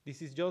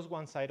 this is just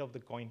one side of the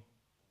coin.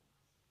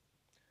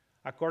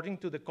 According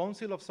to the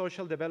Council of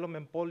Social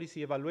Development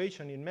Policy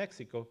Evaluation in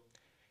Mexico,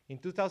 in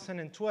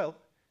 2012,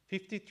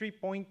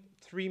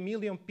 53.3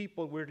 million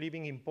people were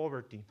living in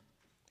poverty.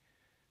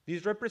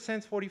 This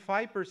represents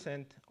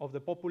 45% of the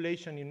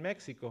population in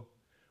Mexico,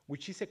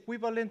 which is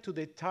equivalent to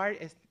the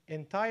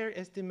entire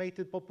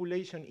estimated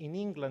population in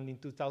England in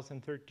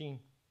 2013.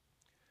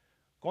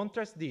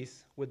 Contrast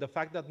this with the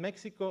fact that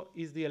Mexico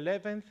is the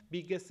 11th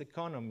biggest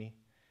economy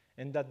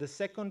and that the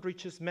second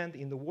richest man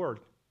in the world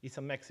is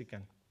a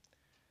Mexican.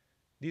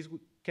 This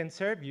can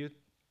serve you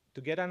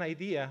to get an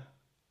idea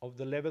of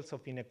the levels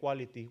of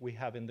inequality we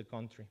have in the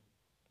country.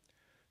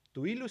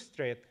 To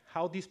illustrate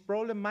how this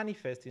problem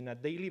manifests on a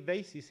daily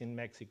basis in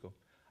Mexico,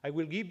 I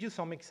will give you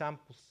some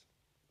examples.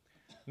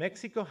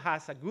 Mexico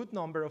has a good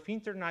number of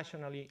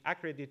internationally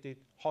accredited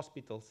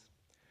hospitals,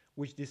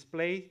 which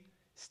display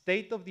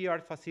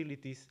state-of-the-art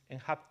facilities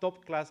and have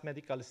top-class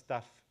medical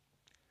staff.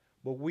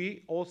 But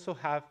we also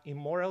have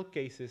immoral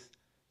cases,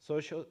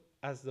 such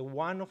as the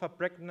one of a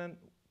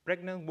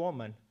pregnant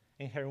woman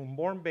and her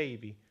unborn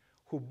baby,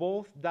 who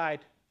both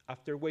died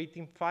after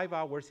waiting 5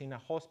 hours in a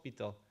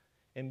hospital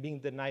and being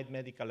denied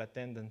medical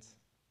attendance.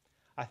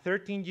 A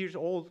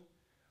 13-year-old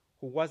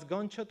who was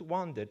gunshot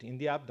wounded in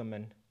the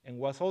abdomen and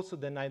was also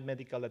denied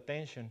medical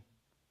attention.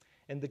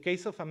 And the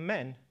case of a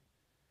man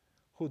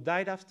who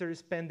died after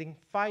spending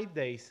 5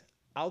 days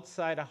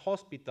outside a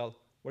hospital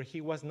where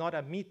he was not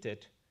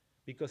admitted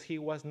because he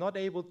was not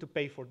able to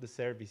pay for the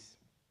service.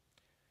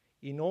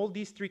 In all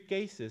these 3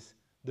 cases,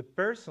 the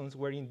persons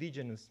were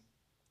indigenous,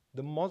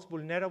 the most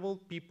vulnerable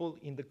people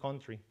in the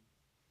country.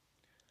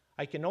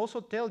 I can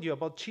also tell you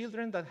about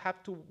children that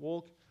have to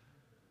walk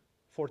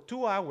for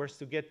 2 hours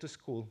to get to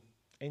school,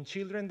 and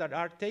children that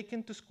are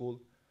taken to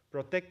school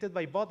protected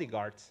by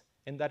bodyguards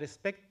and that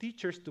expect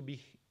teachers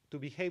to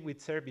behave with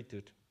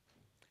servitude.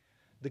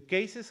 The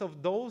cases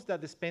of those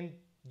that spend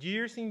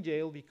years in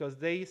jail because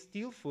they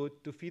steal food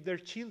to feed their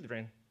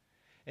children,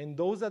 and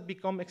those that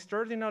become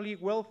extraordinarily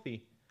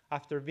wealthy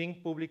after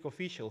being public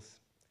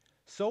officials.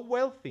 So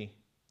wealthy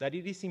that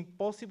it is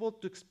impossible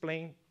to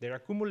explain their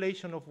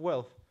accumulation of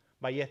wealth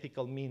by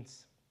ethical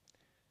means,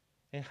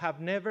 and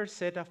have never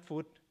set a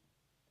foot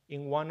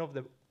in one of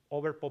the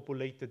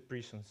overpopulated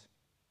prisons.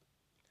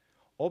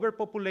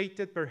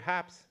 Overpopulated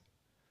perhaps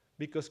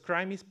because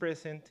crime is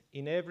present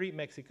in every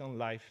Mexican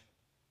life.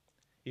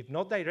 If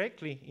not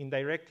directly,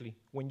 indirectly,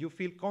 when you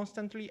feel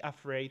constantly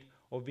afraid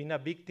of being a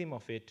victim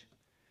of it.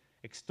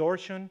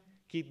 Extortion,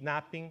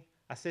 kidnapping,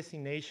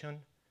 assassination,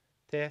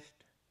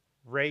 theft,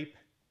 rape,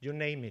 you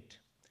name it.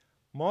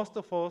 Most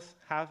of us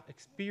have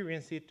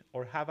experienced it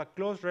or have a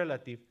close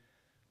relative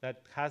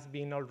that has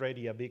been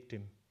already a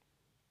victim.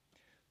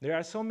 There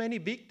are so many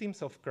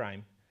victims of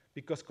crime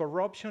because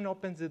corruption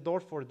opens the door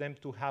for them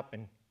to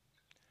happen.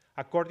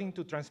 According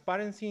to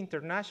Transparency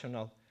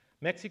International,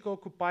 Mexico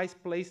occupies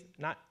place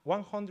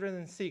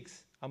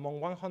 106 among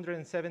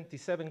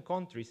 177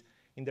 countries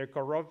in their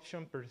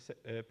corruption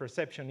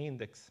perception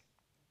index.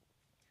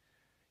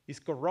 Is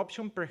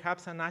corruption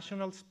perhaps a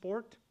national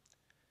sport?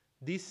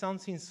 This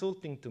sounds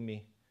insulting to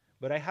me,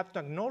 but I have to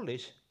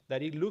acknowledge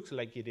that it looks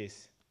like it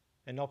is,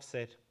 and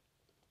upset.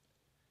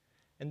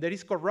 And there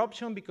is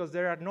corruption because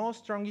there are no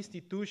strong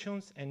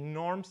institutions and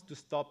norms to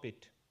stop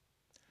it.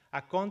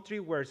 A country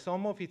where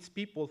some of its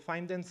people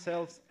find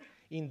themselves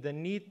in the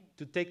need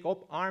to take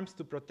up arms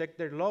to protect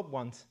their loved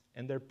ones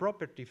and their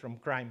property from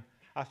crime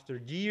after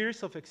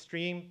years of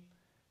extreme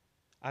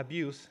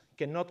abuse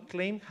cannot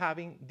claim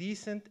having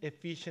decent,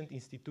 efficient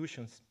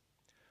institutions.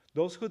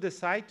 Those who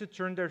decide to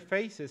turn their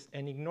faces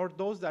and ignore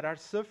those that are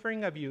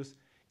suffering abuse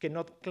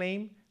cannot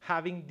claim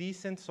having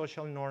decent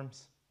social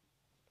norms.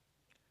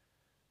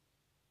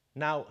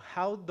 Now,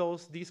 how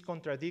does this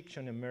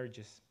contradiction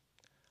emerges?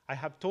 I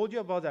have told you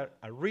about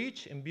a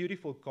rich and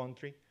beautiful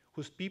country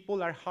whose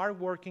people are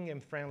hardworking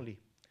and friendly.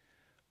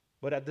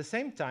 But at the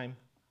same time,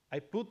 I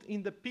put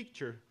in the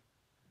picture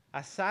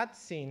a sad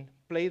scene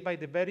played by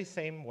the very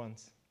same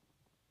ones.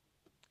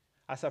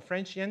 As a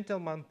French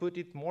gentleman put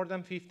it more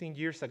than 15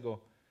 years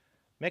ago,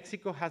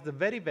 Mexico has the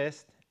very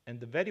best and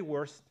the very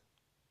worst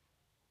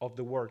of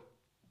the world.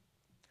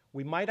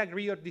 We might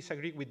agree or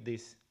disagree with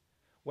this.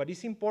 What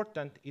is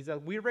important is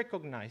that we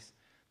recognize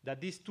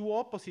that these two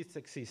opposites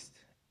exist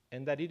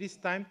and that it is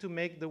time to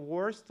make the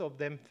worst of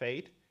them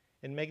fade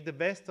and make the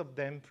best of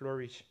them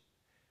flourish.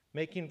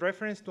 Making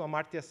reference to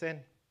Amartya Sen,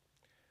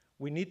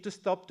 we need to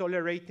stop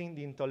tolerating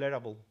the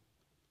intolerable.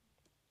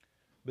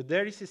 But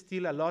there is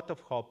still a lot of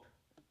hope.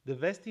 The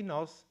best in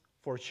us,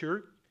 for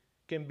sure,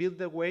 can build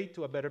the way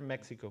to a better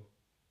Mexico.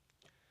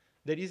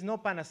 There is no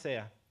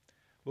panacea,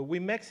 but we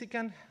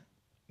Mexicans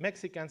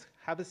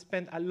have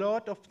spent a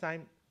lot of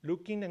time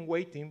looking and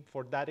waiting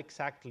for that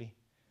exactly.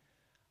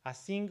 A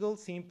single,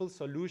 simple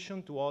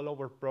solution to all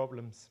our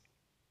problems.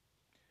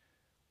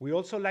 We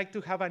also like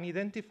to have an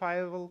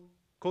identifiable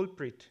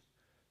culprit,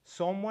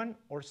 someone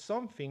or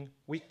something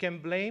we can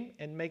blame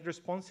and make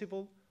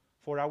responsible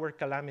for our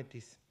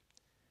calamities.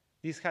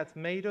 This has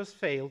made us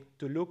fail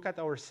to look at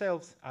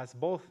ourselves as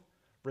both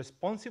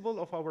responsible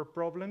of our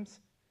problems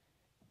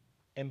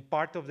and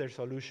part of their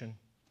solution.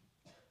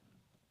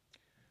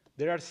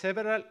 There are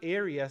several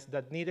areas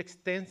that need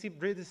extensive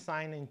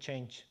redesign and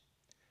change.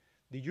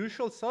 The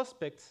usual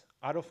suspects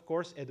are, of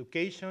course,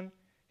 education,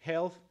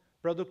 health,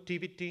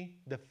 productivity,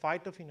 the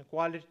fight of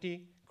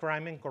inequality,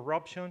 crime and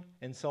corruption,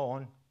 and so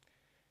on.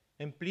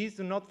 And please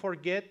do not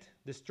forget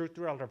the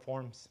structural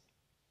reforms.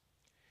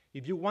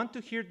 If you want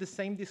to hear the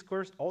same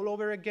discourse all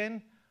over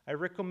again, I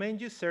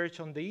recommend you search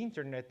on the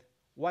internet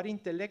what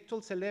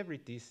intellectual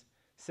celebrities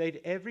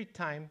say every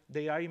time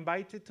they are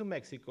invited to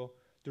Mexico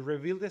to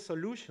reveal the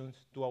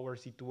solutions to our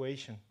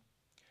situation.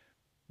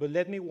 But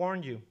let me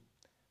warn you,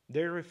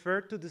 they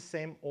refer to the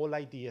same old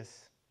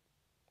ideas.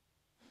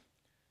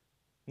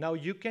 Now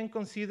you can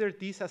consider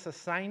this as a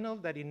signal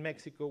that in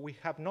Mexico we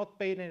have not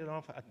paid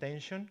enough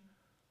attention,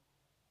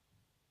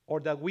 or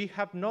that we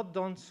have not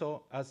done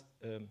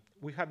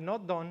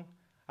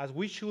as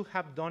we should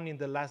have done in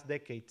the last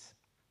decades.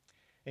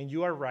 And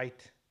you are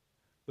right.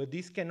 But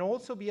this can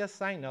also be a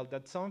signal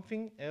that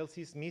something else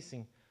is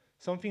missing,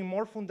 something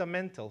more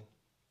fundamental,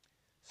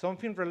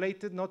 something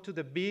related not to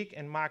the big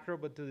and macro,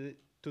 but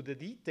to the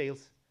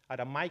details at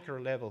a micro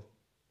level.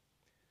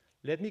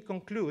 Let me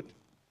conclude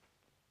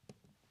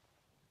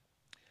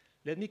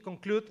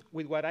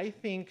with what I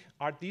think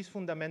are these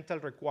fundamental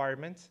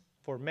requirements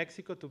for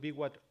Mexico to be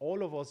what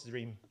all of us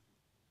dream.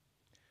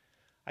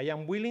 I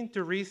am willing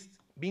to risk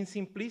being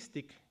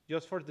simplistic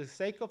just for the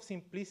sake of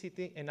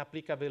simplicity and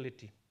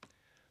applicability.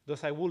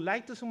 Thus, I would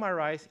like to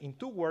summarize in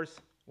 2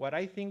 words what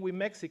I think we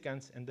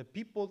Mexicans and the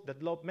people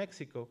that love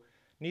Mexico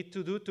need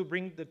to do to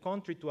bring the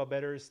country to a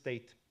better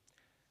state,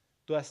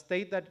 to a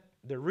state that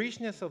the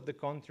richness of the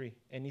country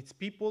and its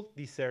people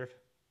deserve.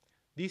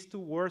 These 2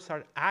 words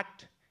are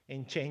act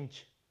and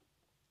change.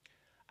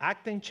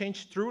 Act and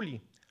change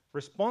truly,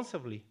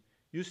 responsibly,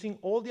 using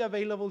all the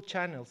available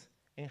channels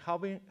and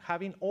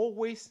having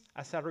always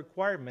as a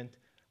requirement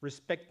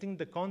respecting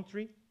the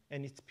country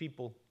and its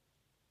people.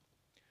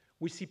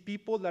 We see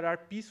people that are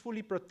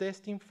peacefully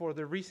protesting for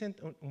the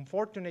recent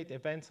unfortunate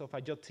events of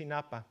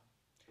Ayotzinapa,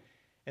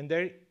 and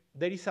there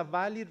is a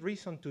valid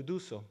reason to do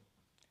so.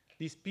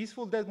 These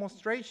peaceful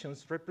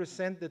demonstrations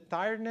represent the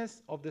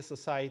tiredness of the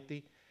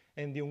society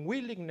and the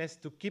unwillingness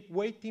to keep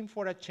waiting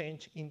for a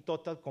change in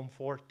total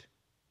comfort.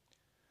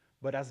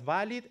 But as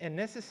valid and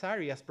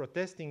necessary as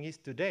protesting is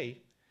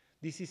today,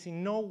 this is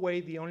in no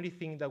way the only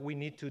thing that we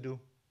need to do.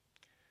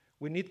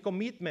 We need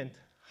commitment,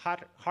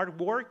 hard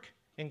work,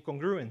 and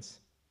congruence.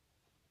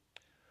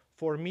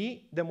 For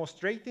me,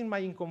 demonstrating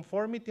my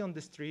inconformity on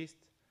the streets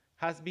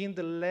has been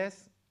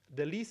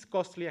the least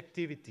costly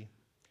activity,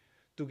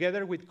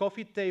 together with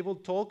coffee table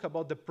talk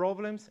about the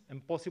problems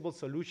and possible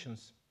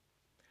solutions.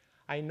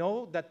 I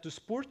know that to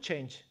spur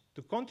change,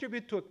 to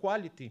contribute to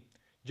equality,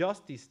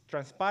 justice,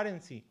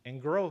 transparency,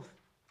 and growth,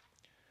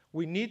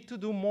 we need to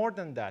do more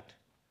than that.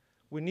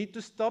 We need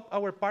to stop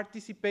our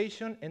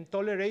participation and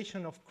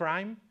toleration of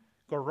crime,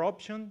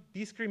 corruption,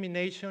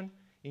 discrimination,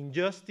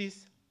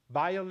 injustice,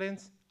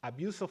 violence,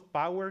 abuse of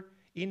power,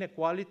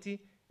 inequality,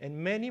 and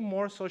many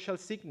more social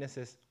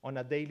sicknesses on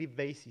a daily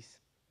basis.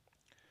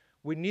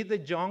 We need the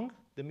young,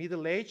 the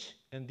middle-aged,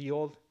 and the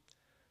old,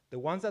 the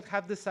ones that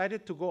have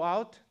decided to go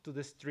out to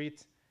the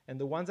streets, and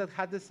the ones that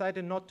have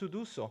decided not to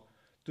do so,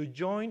 to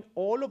join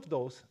all of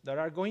those that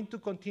are going to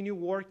continue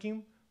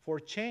working for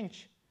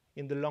change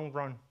in the long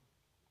run.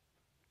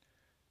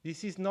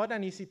 This is not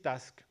an easy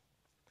task.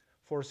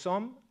 For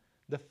some,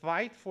 the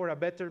fight for a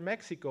better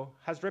Mexico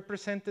has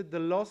represented the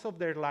loss of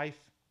their life,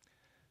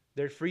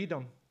 their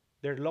freedom,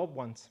 their loved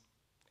ones.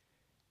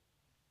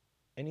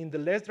 And in the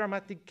less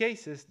dramatic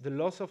cases, the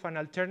loss of an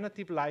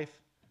alternative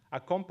life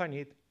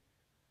accompanied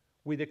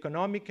with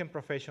economic and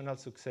professional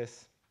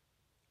success.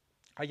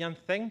 I am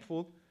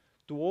thankful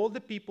to all the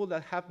people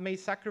that have made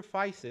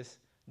sacrifices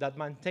that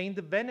maintain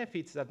the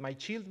benefits that my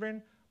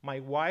children, my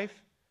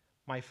wife,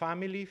 my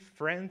family,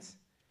 friends,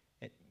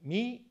 and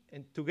me,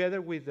 and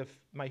together with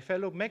my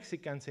fellow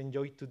Mexicans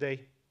enjoy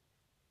today.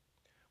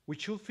 We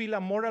should feel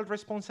a moral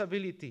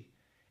responsibility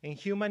and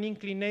human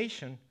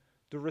inclination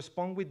to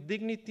respond with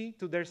dignity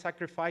to their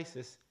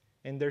sacrifices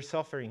and their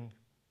suffering.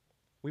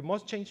 We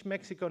must change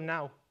Mexico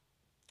now.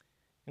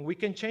 And we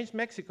can change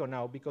Mexico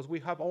now because we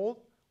have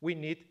all we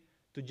need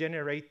to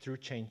generate true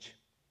change.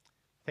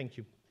 Thank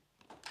you.